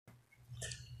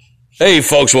Hey,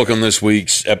 folks, welcome to this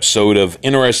week's episode of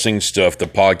Interesting Stuff, the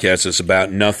podcast that's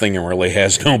about nothing and really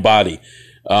has no body.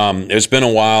 It's been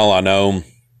a while, I know.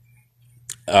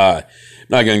 Not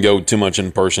going to go too much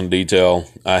in personal detail.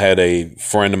 I had a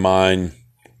friend of mine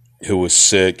who was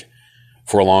sick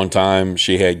for a long time.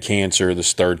 She had cancer.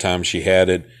 This third time she had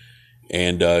it.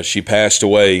 And she passed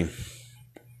away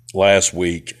last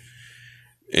week.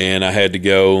 And I had to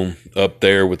go up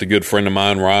there with a good friend of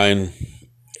mine, Ryan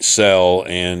Sell,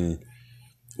 and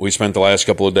we spent the last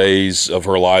couple of days of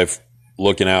her life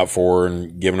looking out for her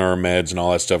and giving her meds and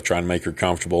all that stuff, trying to make her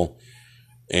comfortable.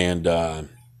 And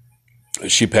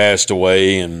she passed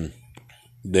away, and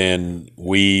then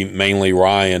we, mainly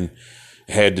Ryan,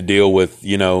 had to deal with,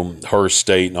 her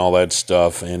state and all that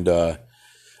stuff. And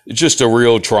it's just a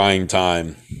real trying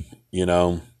time,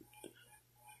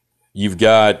 You've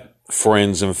got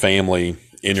friends and family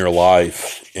in your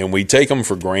life, and we take them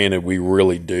for granted. We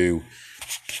really do.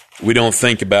 We don't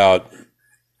think about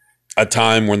a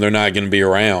time when they're not going to be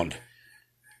around.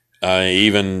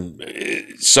 Even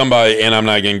somebody, and I'm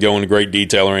not going to go into great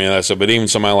detail or any of that stuff, but even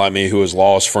somebody like me who has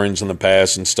lost friends in the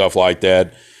past and stuff like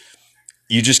that,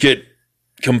 you just get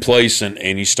complacent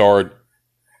and you start,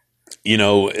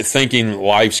 thinking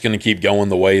life's going to keep going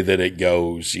the way that it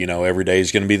goes. Every day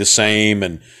is going to be the same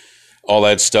and all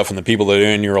that stuff, and the people that are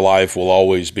in your life will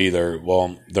always be there.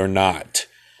 Well, they're not.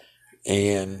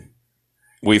 And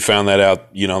we found that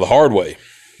out, the hard way.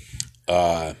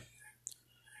 I'm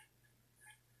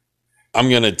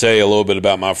going to tell you a little bit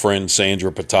about my friend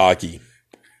Sandra Pataki,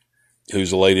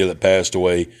 who's a lady that passed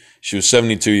away. She was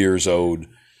 72 years old.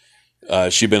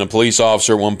 She'd been a police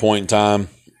officer at one point in time,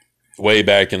 way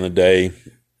back in the day.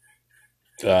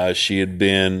 She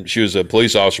was a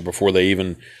police officer before they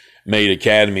even made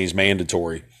academies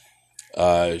mandatory.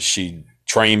 She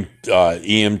trained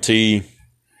EMT.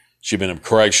 She'd been a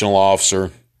correctional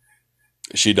officer.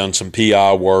 She'd done some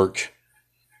PI work,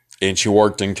 and she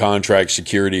worked in contract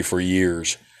security for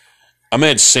years. I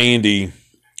met Sandy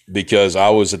because I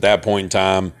was at that point in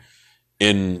time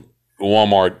in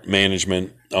Walmart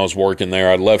management. I was working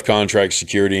there. I'd left contract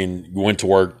security and went to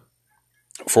work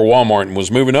for Walmart and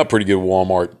was moving up pretty good with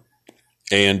Walmart.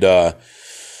 And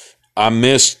I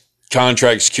missed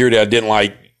contract security. I didn't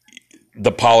like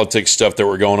the politics stuff that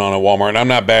were going on at Walmart. And I'm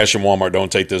not bashing Walmart.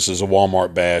 Don't take this as a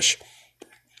Walmart bash.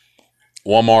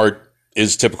 Walmart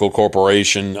is a typical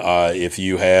corporation. If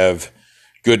you have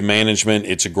good management,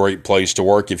 it's a great place to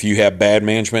work. If you have bad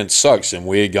management, it sucks. And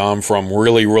we had gone from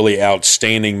really, really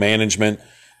outstanding management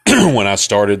when I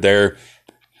started there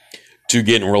to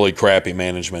getting really crappy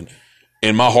management.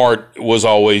 And my heart was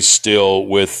always still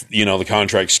with, the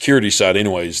contract security side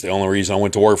anyways. The only reason I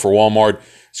went to work for Walmart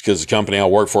is because the company I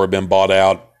worked for had been bought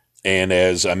out. And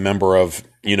as a member of,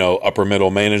 upper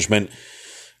middle management,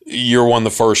 you're one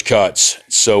of the first cuts.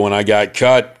 So when I got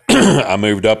cut, I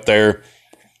moved up there,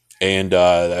 and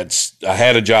I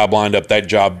had a job lined up. That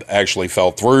job actually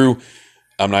fell through.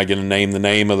 I'm not going to name the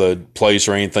name of the place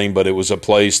or anything, but it was a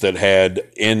place that had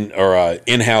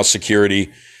in-house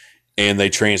security, and they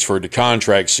transferred to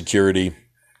contract security.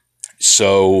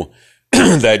 So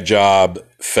that job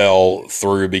fell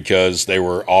through because they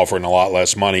were offering a lot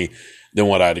less money than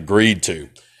what I'd agreed to.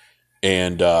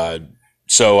 And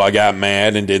so I got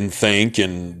mad and didn't think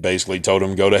and basically told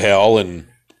them go to hell. And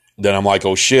then I'm like,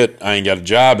 oh shit, I ain't got a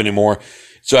job anymore.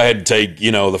 So I had to take,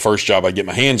 the first job I get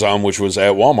my hands on, which was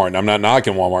at Walmart. And I'm not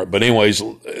knocking Walmart, but anyways, a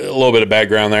little bit of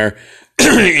background there.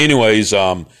 Anyways,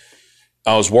 I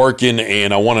was working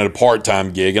and I wanted a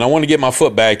part-time gig and I wanted to get my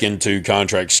foot back into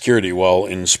contract security. Well,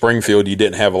 in Springfield, you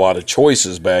didn't have a lot of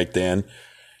choices back then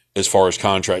as far as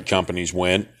contract companies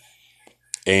went.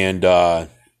 And, I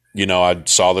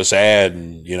saw this ad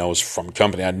and, it was from a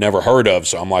company I'd never heard of.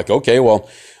 So I'm like, okay, well,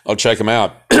 I'll check them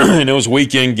out. And it was a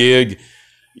weekend gig.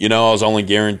 I was only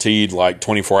guaranteed like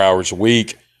 24 hours a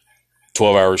week,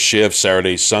 12-hour shifts,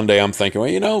 Saturday, Sunday. I'm thinking,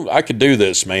 well, I could do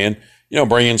this, man.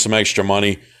 Bring in some extra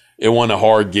money. It wasn't a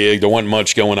hard gig. There wasn't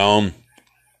much going on.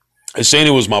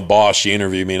 Sandy was my boss. She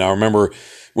interviewed me. And I remember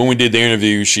when we did the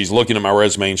interview, she's looking at my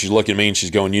resume and she's looking at me and she's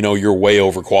going, you're way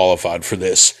overqualified for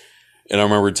this. And I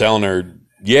remember telling her,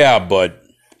 yeah, but,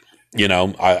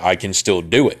 I can still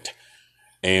do it.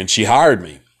 And she hired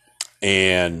me.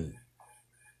 And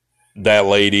that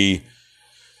lady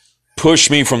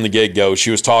pushed me from the get-go.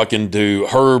 She was talking to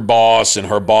her boss and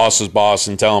her boss's boss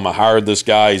and telling him I hired this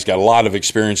guy. He's got a lot of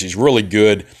experience. He's really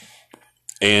good.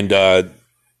 And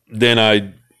then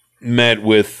I met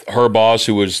with her boss,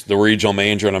 who was the regional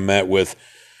manager, and I met with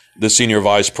the senior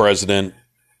vice president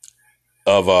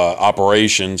of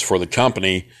operations for the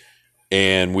company.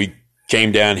 And we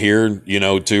came down here,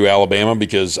 to Alabama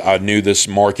because I knew this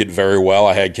market very well.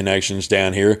 I had connections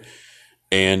down here.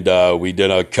 And we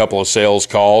did a couple of sales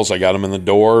calls. I got them in the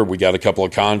door. We got a couple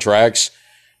of contracts.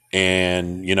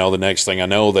 And, the next thing I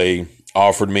know, they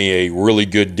offered me a really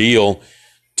good deal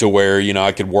to where,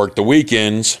 I could work the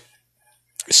weekends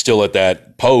still at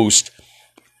that post.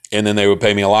 And then they would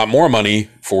pay me a lot more money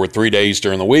for 3 days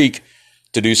during the week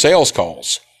to do sales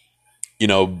calls,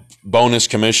 bonus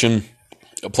commission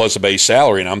plus a base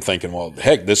salary. And I'm thinking, well,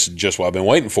 heck, this is just what I've been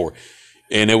waiting for.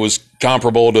 And it was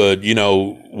comparable to,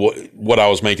 what I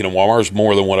was making at Walmart. It was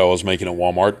more than what I was making at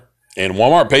Walmart. And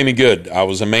Walmart paid me good. I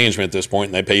was in management at this point,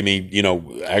 and they paid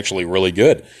me, actually really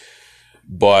good.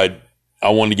 But I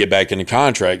wanted to get back into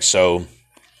contracts. So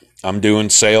I'm doing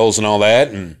sales and all that.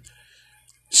 And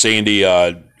Sandy,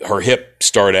 her hip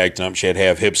started acting up. She had to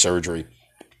have hip surgery.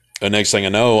 The next thing I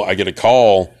know, I get a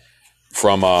call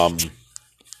from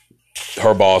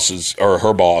her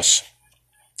boss.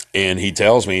 And he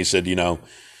tells me, he said,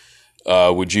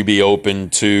 would you be open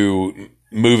to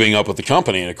moving up with the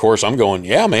company? And of course, I'm going,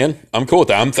 yeah, man, I'm cool with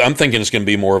that. I'm thinking it's going to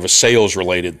be more of a sales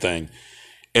related thing.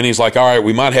 And he's like, all right,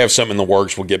 we might have something in the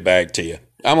works. We'll get back to you.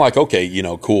 I'm like, okay,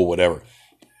 cool, whatever.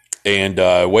 And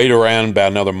wait around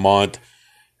about another month.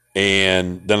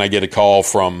 And then I get a call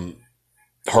from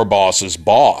her boss's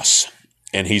boss.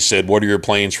 And he said, what are your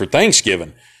plans for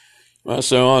Thanksgiving? Well,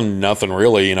 so nothing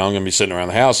really, I'm going to be sitting around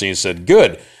the house. And he said,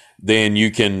 good. Then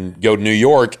you can go to New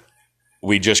York.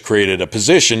 We just created a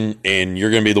position and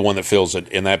you're going to be the one that fills it.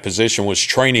 And that position was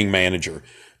training manager.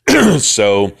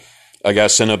 So I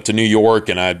got sent up to New York,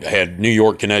 and I had New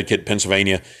York, Connecticut,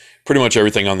 Pennsylvania, pretty much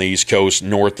everything on the East Coast,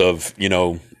 north of,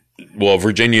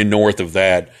 Virginia, north of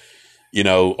that,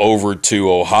 over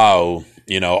to Ohio,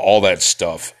 all that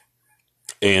stuff.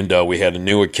 And we had a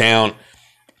new account.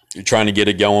 You're trying to get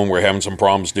it going. We're having some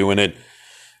problems doing it.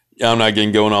 I'm not going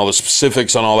to go into all the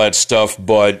specifics on all that stuff,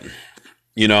 but,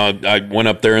 I went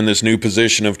up there in this new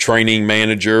position of training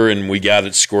manager, and we got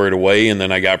it squared away. And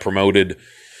then I got promoted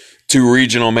to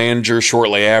regional manager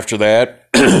shortly after that.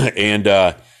 And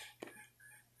the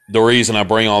reason I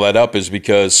bring all that up is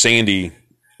because Sandy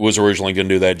was originally going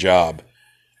to do that job.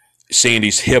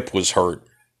 Sandy's hip was hurt.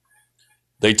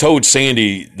 They told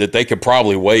Sandy that they could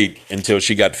probably wait until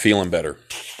she got feeling better.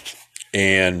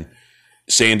 And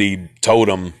Sandy told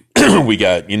them,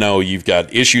 you've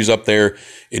got issues up there.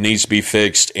 It needs to be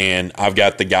fixed. And I've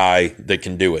got the guy that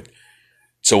can do it.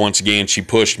 So once again, she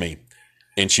pushed me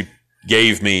and she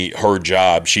gave me her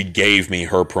job. She gave me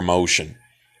her promotion,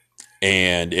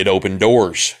 and it opened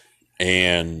doors.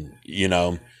 And,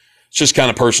 it's just the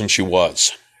kind of person she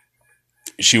was.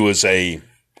 She was a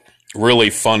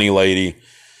really funny lady.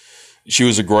 She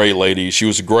was a great lady. She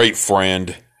was a great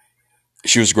friend.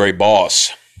 She was a great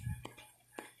boss.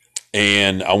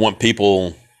 And I want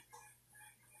people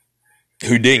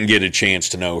who didn't get a chance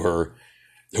to know her,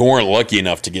 who weren't lucky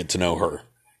enough to get to know her,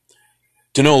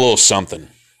 to know a little something.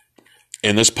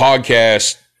 And this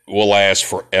podcast will last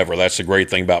forever. That's the great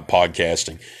thing about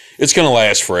podcasting. It's going to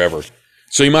last forever.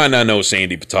 So you might not know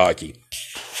Sandy Pataki,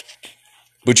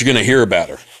 but you're going to hear about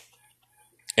her.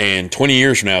 And 20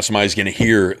 years from now, somebody's going to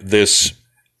hear this,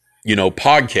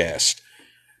 podcast.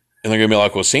 And they're going to be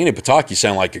like, well, Sandy Pataki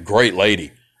sounded like a great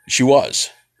lady. She was.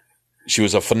 She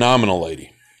was a phenomenal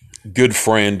lady. Good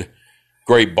friend.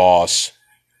 Great boss.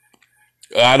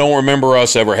 I don't remember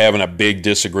us ever having a big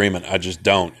disagreement. I just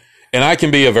don't. And I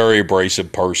can be a very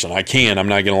abrasive person. I can. I'm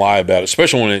not going to lie about it.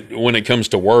 Especially when it comes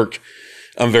to work.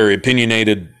 I'm very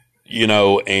opinionated,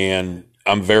 and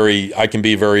I can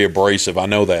be very abrasive. I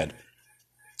know that.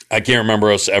 I can't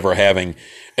remember us ever having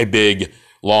a big,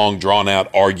 long,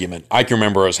 drawn-out argument. I can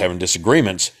remember us having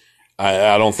disagreements.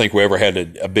 I don't think we ever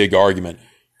had a big argument.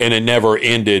 And it never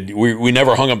ended. We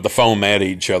never hung up the phone mad at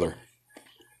each other.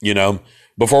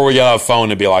 Before we got off the phone,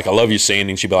 it'd be like, I love you,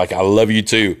 Sandy. And she'd be like, I love you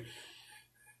too.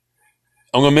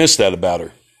 I'm going to miss that about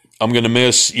her. I'm going to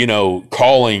miss,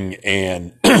 calling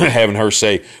and having her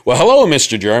say, well, hello,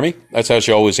 Mr. Jeremy. That's how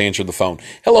she always answered the phone.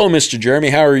 Hello, Mr. Jeremy.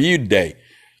 How are you today?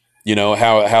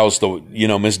 How's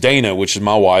the, Miss Dana, which is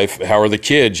my wife. How are the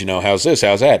kids? How's this?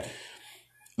 How's that?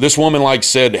 This woman, like I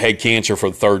said, had cancer for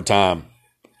the third time.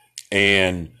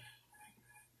 And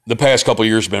the past couple of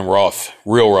years have been rough,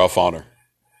 real rough on her.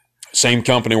 Same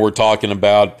company we're talking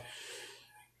about.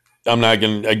 I'm not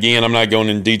going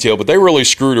into detail, but they really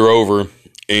screwed her over,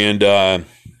 and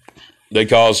they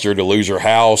caused her to lose her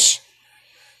house.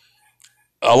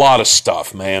 A lot of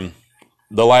stuff, man.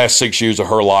 The last 6 years of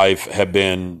her life have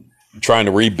been trying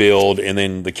to rebuild, and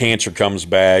then the cancer comes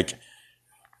back.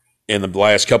 And the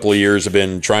last couple of years have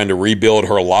been trying to rebuild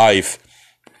her life,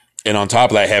 and on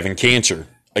top of that, having cancer.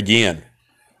 Again,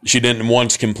 she didn't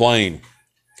once complain.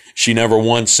 She never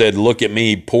once said, look at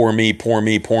me, poor me, poor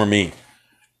me, poor me.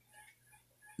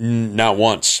 Not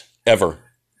once, ever.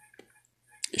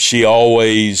 She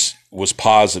always was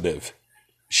positive.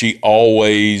 She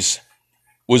always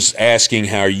was asking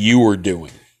how you were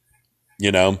doing,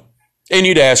 you know? And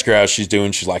you'd ask her how she's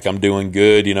doing. She's like, I'm doing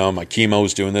good. You know, my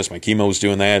chemo's doing this. My chemo's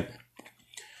doing that.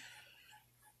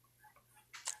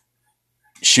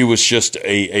 She was just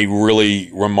a really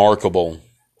remarkable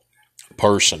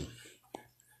person.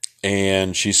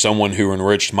 And she's someone who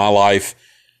enriched my life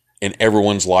and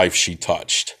everyone's life she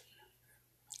touched.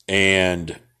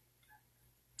 And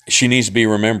she needs to be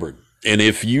remembered. And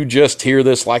if you just hear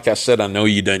this, like I said, I know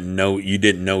you didn't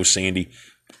know Sandy,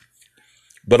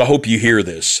 but I hope you hear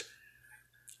this.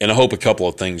 And I hope a couple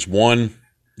of things. One,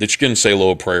 that you're going to say a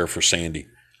little prayer for Sandy.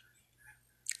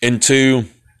 And two,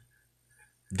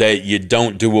 that you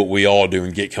don't do what we all do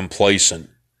and get complacent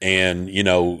and, you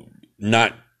know,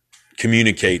 not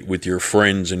communicate with your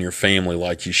friends and your family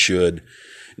like you should,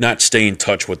 not stay in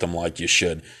touch with them like you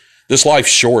should. This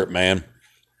life's short, man.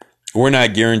 We're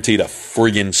not guaranteed a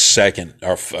friggin' second.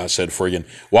 Or I said friggin'.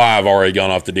 Why, I've already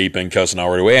gone off the deep end cussing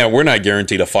already. We're not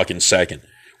guaranteed a fucking second.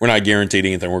 We're not guaranteed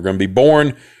anything. We're going to be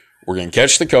born. We're going to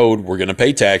catch the code. We're going to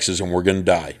pay taxes and we're going to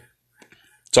die.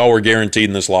 That's all we're guaranteed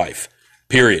in this life.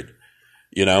 Period.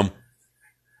 You know?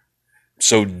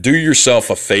 So do yourself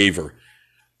a favor.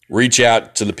 Reach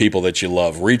out to the people that you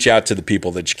love. Reach out to the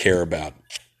people that you care about.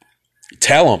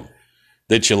 Tell them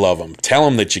that you love them. Tell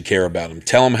them that you care about them.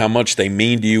 Tell them how much they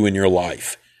mean to you in your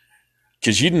life.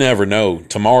 Because you never know.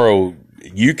 Tomorrow,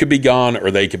 you could be gone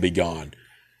or they could be gone.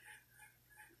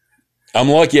 I'm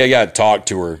lucky I got to talk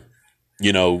to her,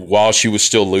 you know, while she was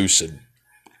still lucid.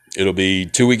 It'll be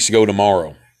 2 weeks ago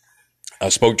tomorrow. I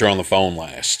spoke to her on the phone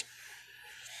last.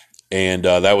 And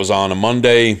that was on a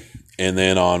Monday. And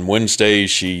then on Wednesday,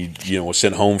 she, you know, was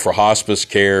sent home for hospice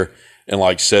care. And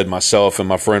like I said, myself and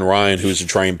my friend Ryan, who's a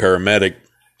trained paramedic,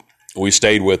 we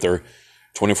stayed with her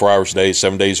 24 hours a day,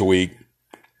 7 days a week.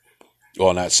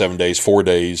 Well, not 7 days, 4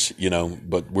 days, you know,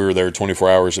 but we were there 24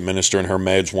 hours administering her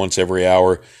meds once every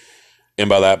hour. And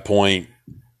by that point,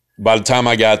 by the time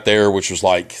I got there, which was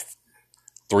like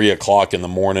 3 o'clock in the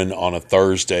morning on a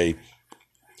Thursday,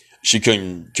 she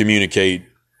couldn't communicate,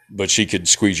 but she could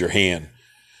squeeze your hand.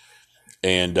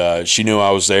 And she knew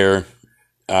I was there.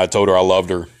 I told her I loved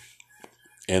her.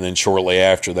 And then shortly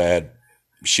after that,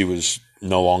 she was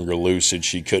no longer lucid.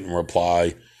 She couldn't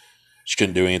reply. She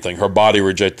couldn't do anything. Her body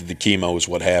rejected the chemo is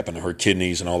what happened. Her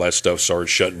kidneys and all that stuff started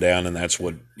shutting down, and that's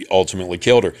what ultimately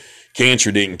killed her.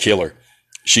 Cancer didn't kill her.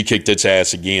 She kicked its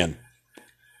ass again.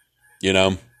 You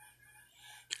know?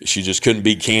 She just couldn't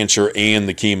beat cancer and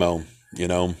the chemo. You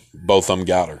know? Both of them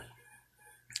got her.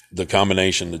 The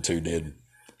combination of the two did.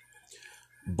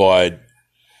 But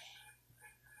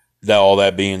all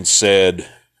that being said,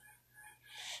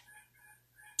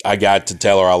 I got to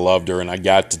tell her I loved her, and I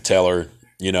got to tell her,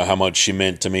 you know, how much she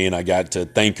meant to me, and I got to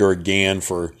thank her again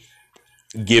for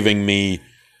giving me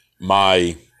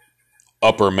my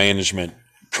upper management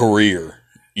career,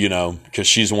 you know, because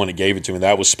she's the one that gave it to me.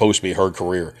 That was supposed to be her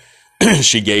career.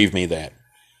 She gave me that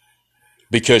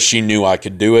because she knew I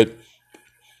could do it.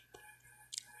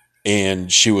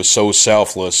 And she was so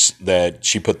selfless that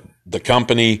she put the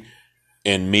company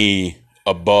and me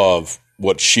above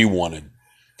what she wanted.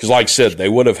 Because like I said, they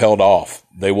would have held off.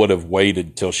 They would have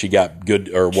waited till she got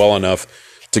good or well enough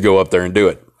to go up there and do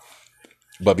it.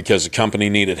 But because the company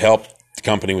needed help, the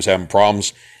company was having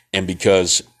problems, and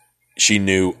because she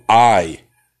knew I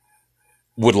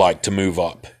would like to move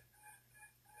up,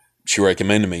 she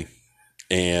recommended me.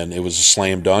 And it was a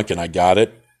slam dunk, and I got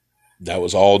it. That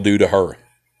was all due to her.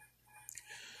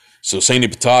 So Sandy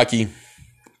Pataki,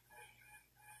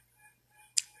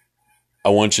 I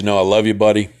want you to know I love you,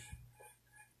 buddy.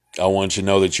 I want you to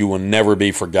know that you will never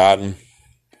be forgotten.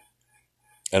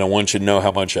 And I want you to know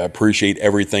how much I appreciate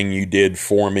everything you did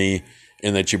for me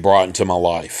and that you brought into my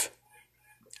life.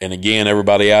 And again,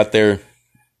 everybody out there,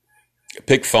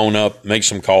 pick phone up, make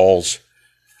some calls,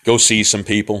 go see some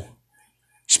people,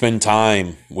 spend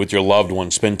time with your loved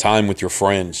ones, spend time with your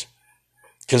friends.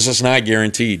 Because it's not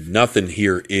guaranteed. Nothing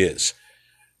here is.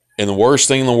 And the worst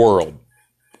thing in the world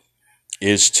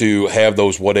is to have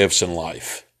those what ifs in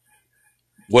life.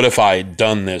 What if I had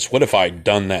done this? What if I had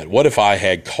done that? What if I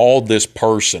had called this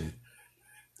person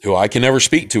who I can never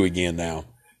speak to again now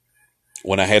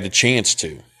when I had the chance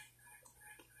to?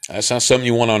 That's not something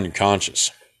you want on your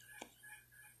conscience.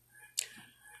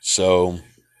 So,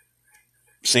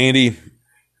 Sandy,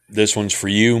 this one's for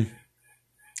you.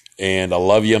 And I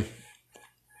love you.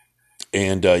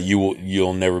 And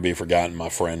you'll never be forgotten, my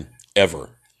friend, ever.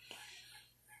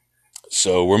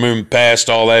 So we're moving past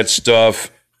all that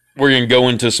stuff. We're going to go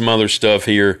into some other stuff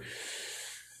here.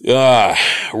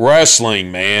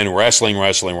 Wrestling, man. Wrestling,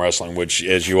 which,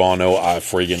 as you all know, I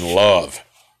freaking love.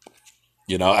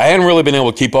 You know, I hadn't really been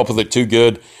able to keep up with it too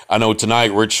good. I know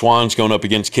tonight Rich Swann's going up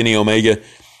against Kenny Omega.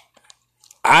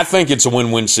 I think it's a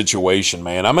win-win situation,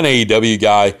 man. I'm an AEW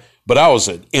guy, but I was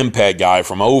an Impact guy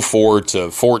from 04 to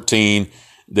 14.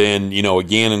 Then, you know,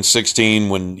 again in 16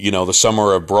 when, you know, the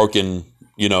summer of broken,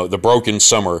 you know, the broken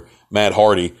summer, Matt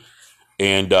Hardy.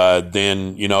 And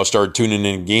then, you know, I started tuning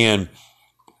in again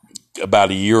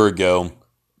about a year ago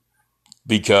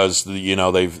because, you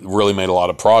know, they've really made a lot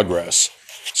of progress.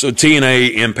 So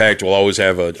TNA Impact will always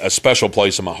have a special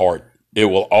place in my heart. It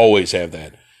will always have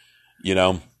that, you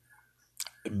know.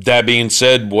 That being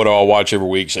said, what do I watch every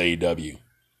week is AEW.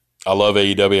 I love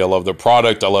AEW. I love their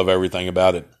product. I love everything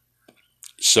about it.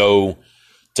 So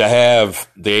to have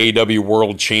the AEW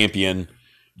World Champion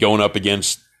going up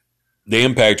against the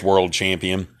Impact World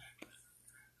Champion,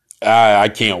 I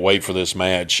can't wait for this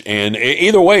match. And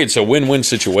either way, it's a win-win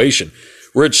situation.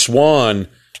 Rich Swann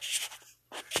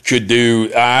could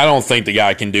do, I don't think the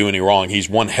guy can do any wrong. He's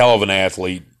one hell of an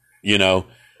athlete, you know.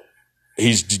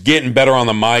 He's getting better on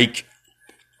the mic.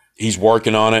 He's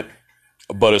working on it.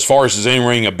 But as far as his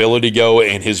in-ring ability go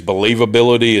and his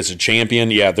believability as a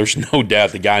champion, yeah, there's no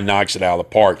doubt the guy knocks it out of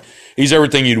the park. He's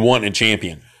everything you'd want in a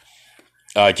champion.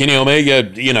 Kenny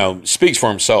Omega, you know, speaks for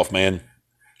himself, man.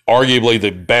 Arguably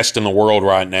the best in the world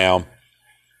right now.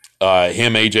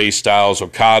 Him, AJ Styles,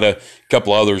 Okada, a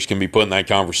couple others can be put in that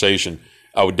conversation.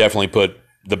 I would definitely put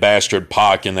the bastard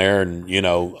Pac in there, and, you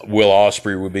know, Will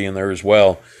Ospreay would be in there as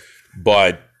well.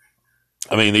 But,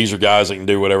 I mean, these are guys that can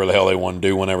do whatever the hell they want to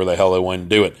do whenever the hell they want to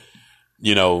do it,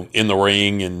 you know, in the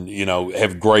ring and, you know,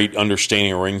 have great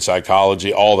understanding of ring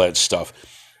psychology, all that stuff.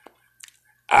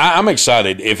 I'm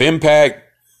excited. If Impact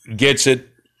gets it,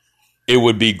 it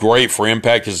would be great for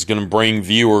Impact because it's going to bring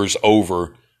viewers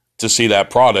over to see that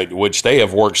product, which they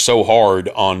have worked so hard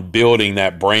on building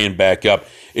that brand back up.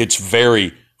 It's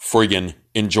very friggin'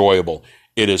 enjoyable.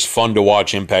 It is fun to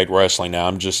watch Impact Wrestling now.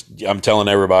 I'm telling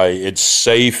everybody, it's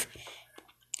safe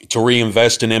to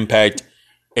reinvest in Impact,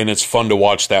 and it's fun to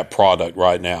watch that product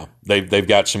right now. They've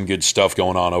got some good stuff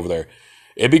going on over there.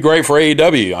 It'd be great for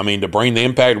AEW. I mean, to bring the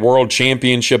Impact World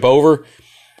Championship over,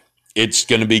 it's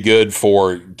going to be good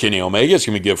for Kenny Omega. It's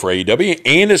going to be good for AEW,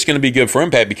 and it's going to be good for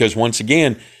Impact because, once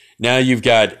again, now you've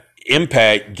got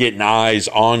Impact getting eyes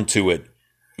onto it.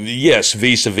 Yes,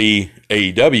 vis-a-vis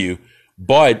AEW,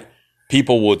 but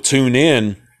people will tune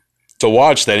in to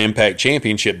watch that Impact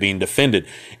Championship being defended.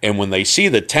 And when they see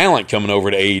the talent coming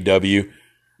over to AEW,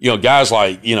 you know, guys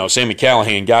like, you know, Sami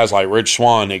Callihan, guys like Rich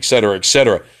Swann, et cetera,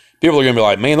 people are going to be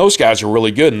like, man, those guys are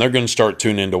really good, and they're going to start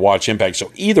tuning in to watch Impact.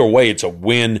 So either way, it's a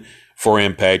win for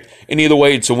Impact, and either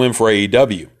way, it's a win for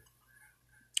AEW.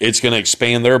 It's going to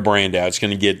expand their brand out. It's going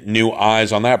to get new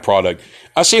eyes on that product.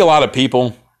 I see a lot of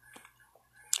people,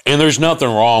 and there's nothing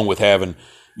wrong with having,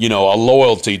 you know, a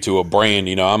loyalty to a brand.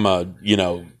 You know, I'm an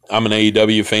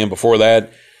AEW fan. Before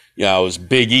that, you know, I was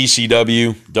big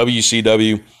ECW,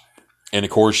 WCW, and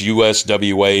of course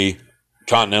USWA,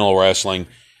 Continental Wrestling,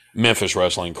 Memphis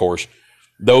Wrestling, of course.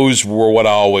 Those were what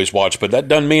I always watched. But that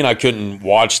doesn't mean I couldn't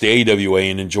watch the AWA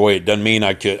and enjoy it. Doesn't mean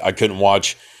I couldn't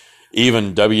watch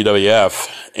even WWF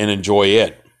and enjoy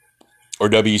it, or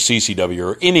WCCW,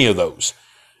 or any of those.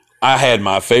 I had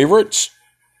my favorites,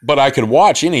 but I could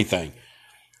watch anything.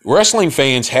 Wrestling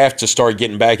fans have to start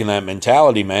getting back in that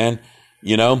mentality, man.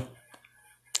 You know?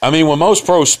 I mean, when most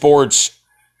pro sports,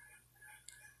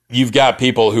 you've got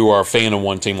people who are a fan of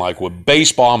one team. Like with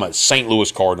baseball, I'm a St.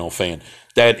 Louis Cardinal fan.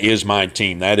 That is my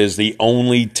team. That is the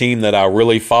only team that I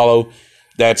really follow.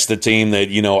 That's the team that,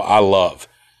 you know, I love.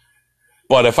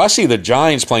 But if I see the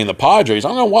Giants playing the Padres,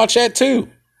 I'm going to watch that too,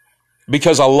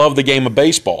 because I love the game of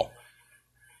baseball.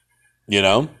 You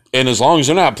know? And as long as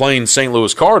they're not playing St.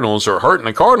 Louis Cardinals or hurting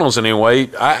the Cardinals in any way,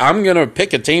 I'm going to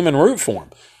pick a team and root for them.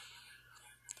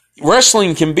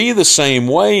 Wrestling can be the same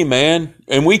way, man,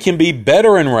 and we can be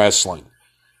better in wrestling.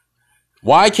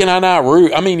 Why can I not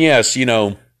root? I mean, yes, you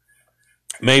know,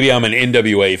 maybe I'm an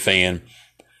NWA fan,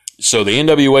 so the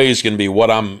NWA is going to be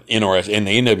what I'm interested in.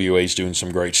 The NWA is doing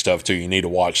some great stuff too. You need to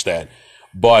watch that.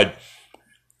 But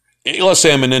let's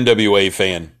say I'm an NWA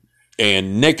fan,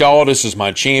 and Nick Aldis is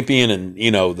my champion, and,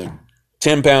 you know, the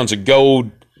 10 pounds of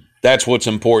gold, that's what's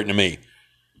important to me.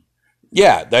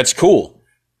 Yeah, that's cool.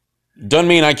 Doesn't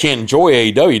mean I can't enjoy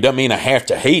AEW. Doesn't mean I have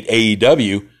to hate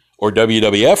AEW or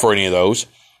WWF or any of those.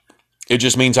 It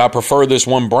just means I prefer this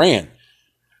one brand.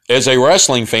 As a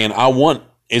wrestling fan, I want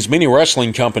as many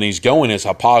wrestling companies going as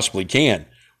I possibly can.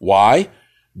 Why?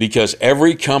 because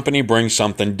every company brings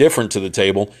something different to the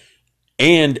table,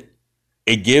 and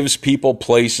it gives people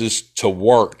places to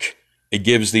work. It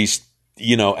gives these,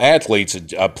 athletes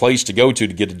a place to go to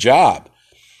get a job.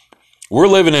 We're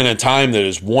living in a time that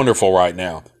is wonderful right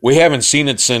now. We haven't seen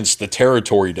it since the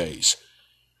territory days.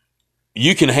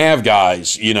 You can have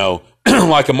guys,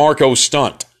 like a Marco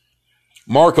Stunt.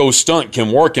 Marco Stunt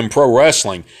can work in pro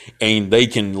wrestling, and they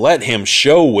can let him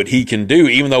show what he can do,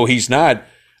 even though he's not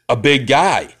a big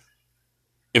guy.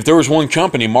 If there was one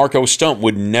company, Marco Stunt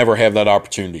would never have that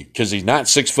opportunity because he's not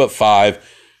 6'5",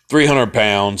 300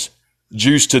 pounds,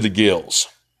 juiced to the gills.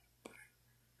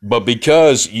 But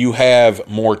because you have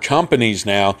more companies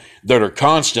now that are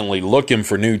constantly looking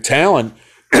for new talent,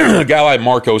 a guy like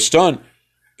Marco Stunt,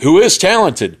 who is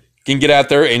talented, can get out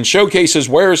there and showcase his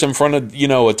wares in front of,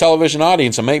 a television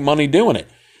audience and make money doing it.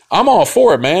 I'm all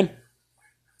for it, man.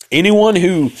 Anyone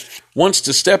who wants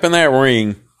to step in that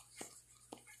ring,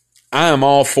 I am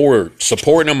all for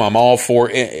supporting them. I'm all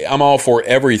for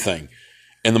everything.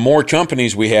 And the more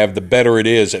companies we have, the better it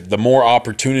is. The more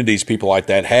opportunities people like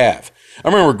that have. I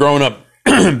remember growing up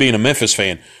being a Memphis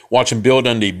fan, watching Bill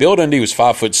Dundee. Bill Dundee was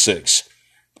 5'6",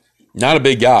 not a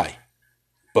big guy,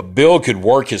 but Bill could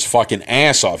work his fucking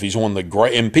ass off. He's one of the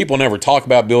great, and people never talk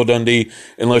about Bill Dundee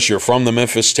unless you're from the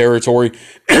Memphis territory.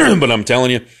 But I'm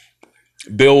telling you,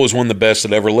 Bill was one of the best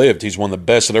that ever lived. He's one of the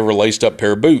best that ever laced up a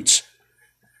pair of boots.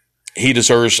 He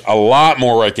deserves a lot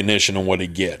more recognition than what he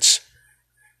gets.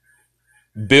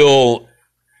 Bill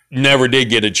never did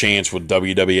get a chance with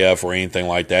WWF or anything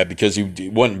like that because he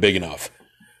wasn't big enough.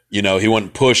 He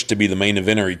wasn't pushed to be the main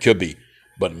eventer he could be.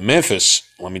 But Memphis,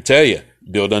 let me tell you,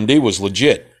 Bill Dundee was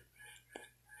legit.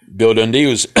 Bill Dundee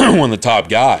was one of the top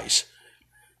guys.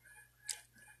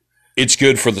 It's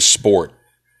good for the sport.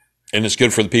 And it's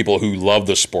good for the people who love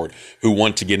the sport, who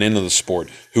want to get into the sport,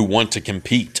 who want to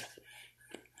compete.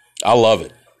 I love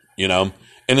it,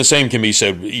 And the same can be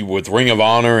said with Ring of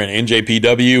Honor and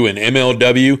NJPW and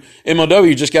MLW.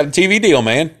 MLW just got a TV deal,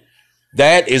 man.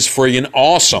 That is friggin'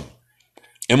 awesome.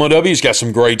 MLW's got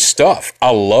some great stuff. I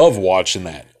love watching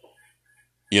that.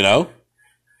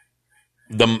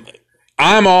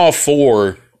 I'm all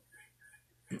for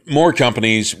more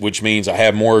companies, which means I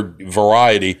have more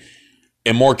variety.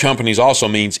 And more companies also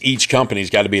means each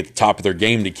company's got to be at the top of their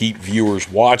game to keep viewers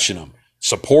watching them,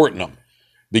 supporting them.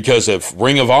 Because if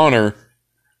Ring of Honor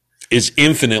is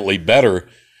infinitely better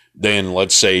than,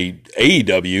 let's say,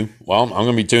 AEW, well, I'm going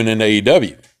to be tuning into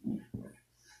AEW.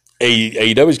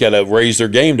 AEW's got to raise their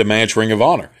game to match Ring of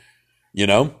Honor.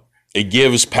 It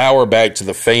gives power back to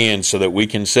the fans so that we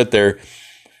can sit there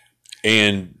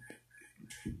and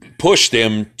push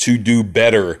them to do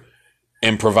better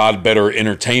and provide better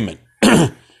entertainment.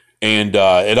 And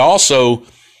it also,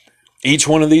 each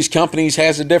one of these companies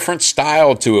has a different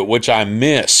style to it, which I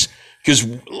miss. Because,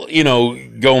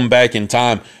 going back in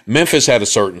time, Memphis had a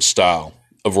certain style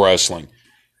of wrestling.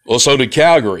 Well, so did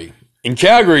Calgary. And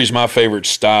Calgary is my favorite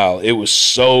style. It was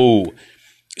so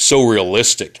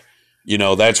realistic.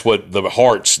 That's what the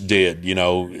Harts did.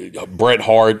 Bret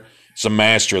Hart is a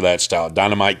master of that style.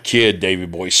 Dynamite Kid, Davey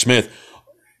Boy Smith,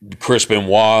 Chris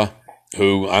Benoit,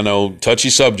 who I know,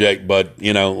 touchy subject, but,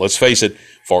 let's face it,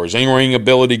 as far as in-ring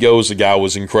ability goes, the guy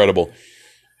was incredible.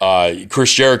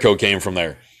 Chris Jericho came from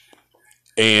there.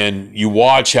 And you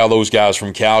watch how those guys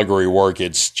from Calgary work,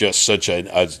 it's just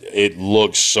it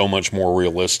looks so much more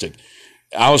realistic.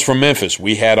 I was from Memphis.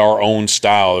 We had our own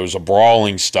style. There was a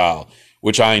brawling style,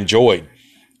 which I enjoyed.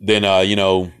 Then,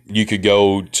 you could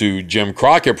go to Jim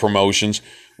Crockett Promotions,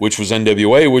 which was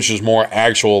NWA, which was more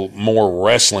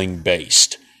wrestling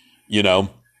based.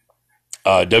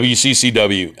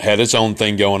 WCCW had its own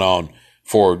thing going on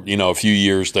for, a few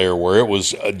years there where it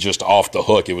was just off the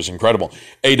hook. It was incredible.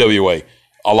 AWA,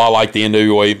 a lot like the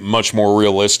NWA, much more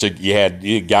realistic. You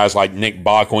had guys like Nick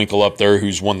Bockwinkel up there,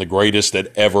 who's one of the greatest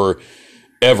that ever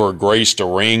graced a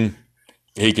ring.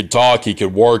 He could talk, he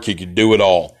could work, he could do it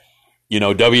all.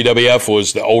 WWF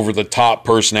was the over-the-top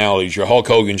personalities, your Hulk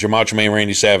Hogan's, your Macho Man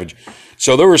Randy Savage.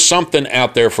 So there was something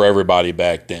out there for everybody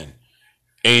back then.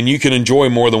 And you could enjoy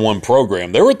more than one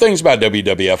program. There were things about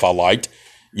WWF I liked.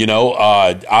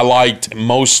 I liked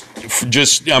most,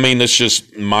 that's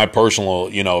just my personal,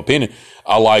 opinion.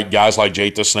 I liked guys like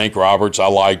Jake the Snake Roberts. I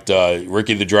liked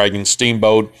Ricky the Dragon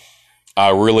Steamboat. I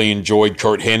really enjoyed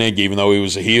Kurt Hennig, even though he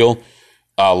was a heel.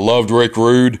 I loved Rick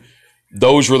Rude.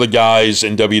 Those were the guys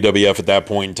in WWF at that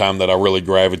point in time that I really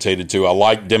gravitated to. I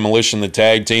liked Demolition, the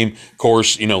tag team. Of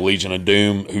course, Legion of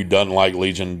Doom. Who doesn't like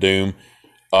Legion of Doom?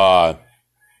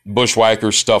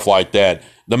 Bushwhackers, stuff like that.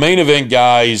 The main event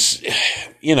guys,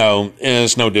 and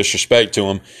it's no disrespect to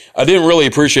him. I didn't really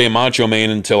appreciate Macho Man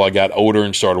until I got older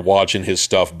and started watching his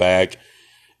stuff back,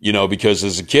 because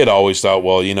as a kid I always thought,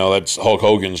 well, that's Hulk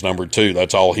Hogan's number 2.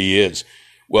 That's all he is.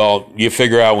 Well, you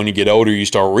figure out when you get older, you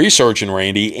start researching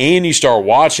Randy and you start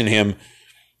watching him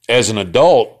as an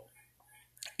adult.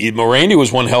 Randy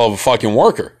was one hell of a fucking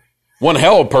worker. One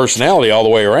hell of a personality all the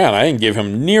way around. I didn't give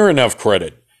him near enough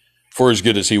credit for as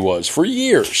good as he was for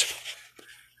years.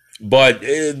 But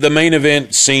the main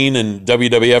event scene in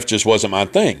WWF just wasn't my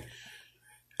thing.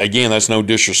 Again, that's no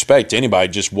disrespect to anybody.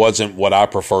 It just wasn't what I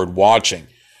preferred watching,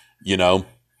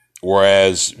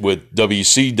 Whereas with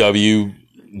WCW,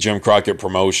 Jim Crockett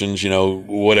Promotions,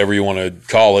 whatever you want to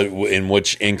call it, in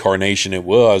which incarnation it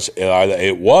was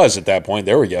at that point.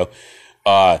 There we go.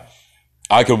 I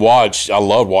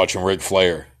loved watching Ric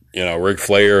Flair. Ric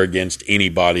Flair against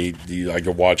anybody. I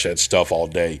could watch that stuff all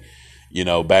day.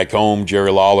 Back home,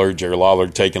 Jerry Lawler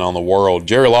taking on the world.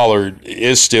 Jerry Lawler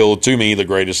is still, to me, the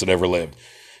greatest that ever lived.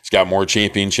 He's got more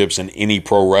championships than any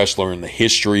pro wrestler in the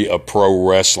history of pro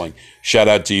wrestling. Shout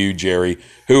out to you, Jerry,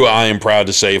 who I am proud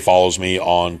to say follows me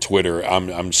on Twitter.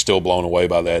 I'm still blown away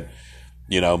by that.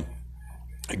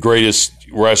 Greatest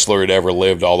wrestler that ever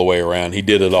lived all the way around. He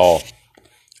did it all.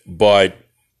 But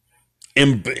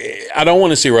I don't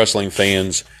want to see wrestling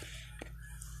fans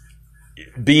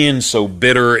being so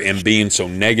bitter and being so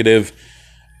negative.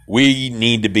 We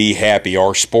need to be happy.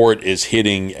 Our sport is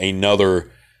hitting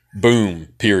another boom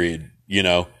period,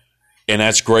 and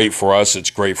that's great for us. It's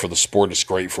great for the sport. It's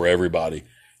great for everybody.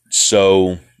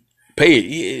 So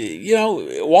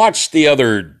watch the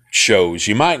other shows.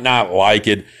 You might not like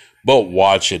it, but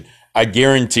watch it. I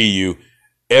guarantee you,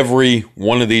 every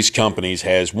one of these companies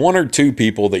has 1 or 2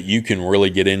 people that you can really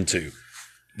get into.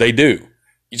 They do.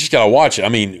 You just got to watch it. I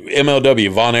mean, MLW,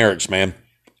 Von Erichs, man.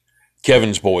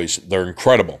 Kevin's boys, they're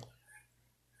incredible.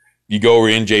 You go over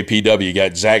to NJPW, you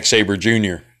got Zack Sabre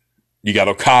Jr., you got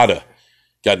Okada,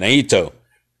 got Naito.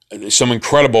 Some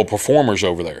incredible performers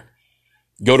over there.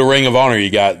 Go to Ring of Honor,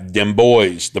 you got them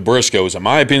boys, the Briscoes. In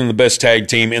my opinion, the best tag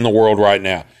team in the world right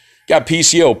now. Got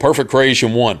PCO, Perfect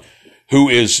Creation 1, who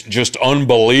is just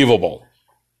unbelievable.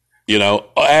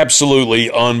 Absolutely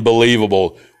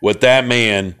unbelievable what that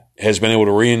man has been able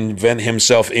to reinvent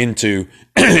himself into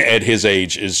at his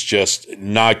age is just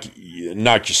knock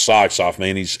your socks off,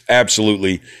 man. He's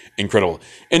absolutely incredible.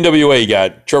 NWA, you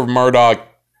got Trevor Murdoch,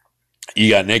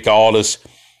 you got Nick Aldis.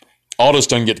 Aldis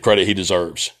doesn't get the credit he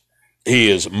deserves.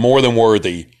 He is more than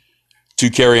worthy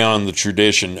to carry on the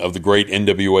tradition of the great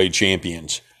NWA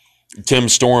champions. Tim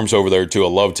Storm's over there too. I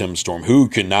love Tim Storm. Who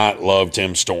could not love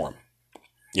Tim Storm?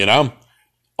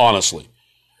 Honestly.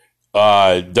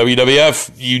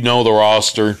 WWF, the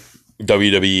roster.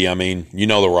 WWE,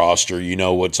 the roster. You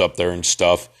know what's up there and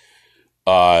stuff.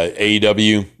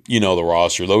 AEW, the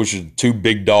roster. Those are 2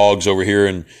 big dogs over here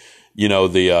in,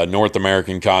 the North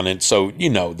American continent. So,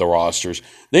 the rosters.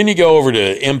 Then you go over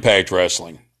to Impact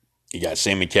Wrestling. You got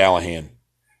Sami Callihan.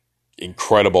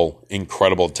 Incredible,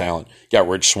 incredible talent. You got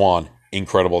Rich Swann.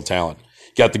 Incredible talent.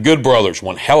 You got the Good Brothers.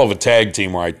 One hell of a tag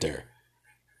team right there.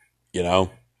 You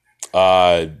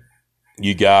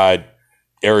got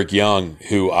Eric Young,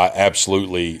 who I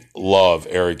absolutely love.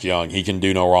 Eric Young. He can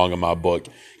do no wrong in my book.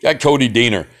 You got Cody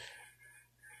Deaner.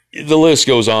 The list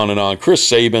goes on and on. Chris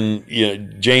Sabin,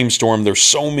 James Storm. There's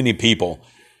so many people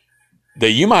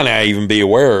that you might not even be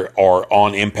aware are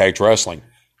on Impact Wrestling.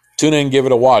 Tune in, give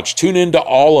it a watch. Tune into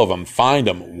all of them. Find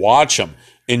them. Watch them.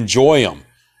 Enjoy them.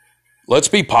 Let's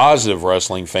be positive,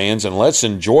 wrestling fans, and let's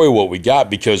enjoy what we got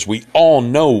because we all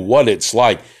know what it's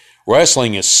like.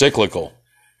 Wrestling is cyclical.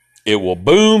 It will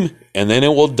boom, and then it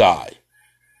will die.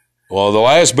 Well, the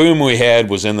last boom we had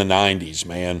was in the 90s,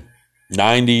 man.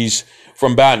 90s,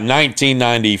 from about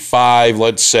 1995,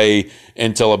 let's say,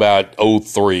 until about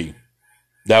 03.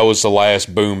 That was the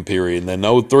last boom period. And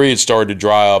then 03, it started to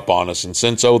dry up on us. And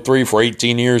since 03, for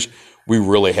 18 years, we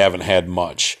really haven't had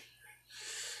much.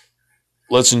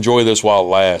 Let's enjoy this while it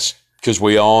lasts, because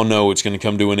we all know it's going to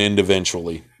come to an end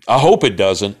eventually. I hope it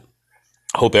doesn't.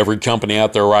 I hope every company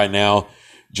out there right now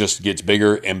just gets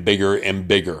bigger and bigger and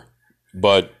bigger.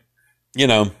 But,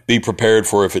 be prepared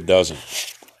for if it doesn't.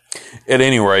 At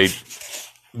any rate,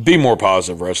 be more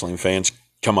positive, wrestling fans.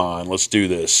 Come on, let's do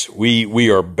this.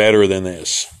 We are better than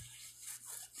this.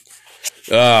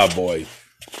 Ah, boy.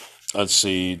 Let's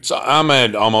see. So I'm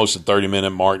at almost a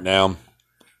 30-minute mark now.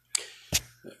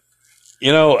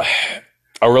 I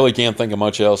really can't think of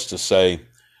much else to say.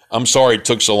 I'm sorry it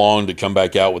took so long to come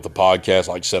back out with the podcast.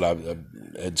 Like I said,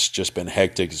 it's just been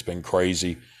hectic. It's been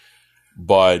crazy.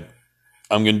 But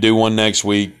I'm going to do one next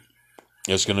week.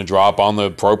 It's going to drop on the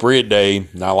appropriate day,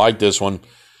 not like this one.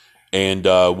 and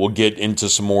we'll get into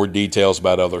some more details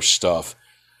about other stuff.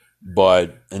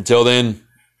 But until then,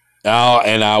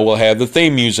 I will have the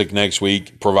theme music next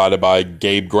week provided by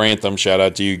Gabe Grantham. Shout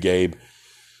out to you, Gabe.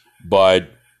 But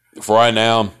for right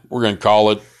now, we're going to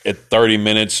call it at 30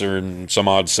 minutes or some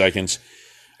odd seconds.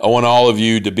 I want all of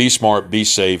you to be smart, be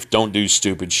safe, don't do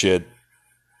stupid shit.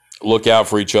 Look out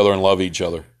for each other and love each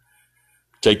other.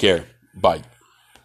 Take care. Bye.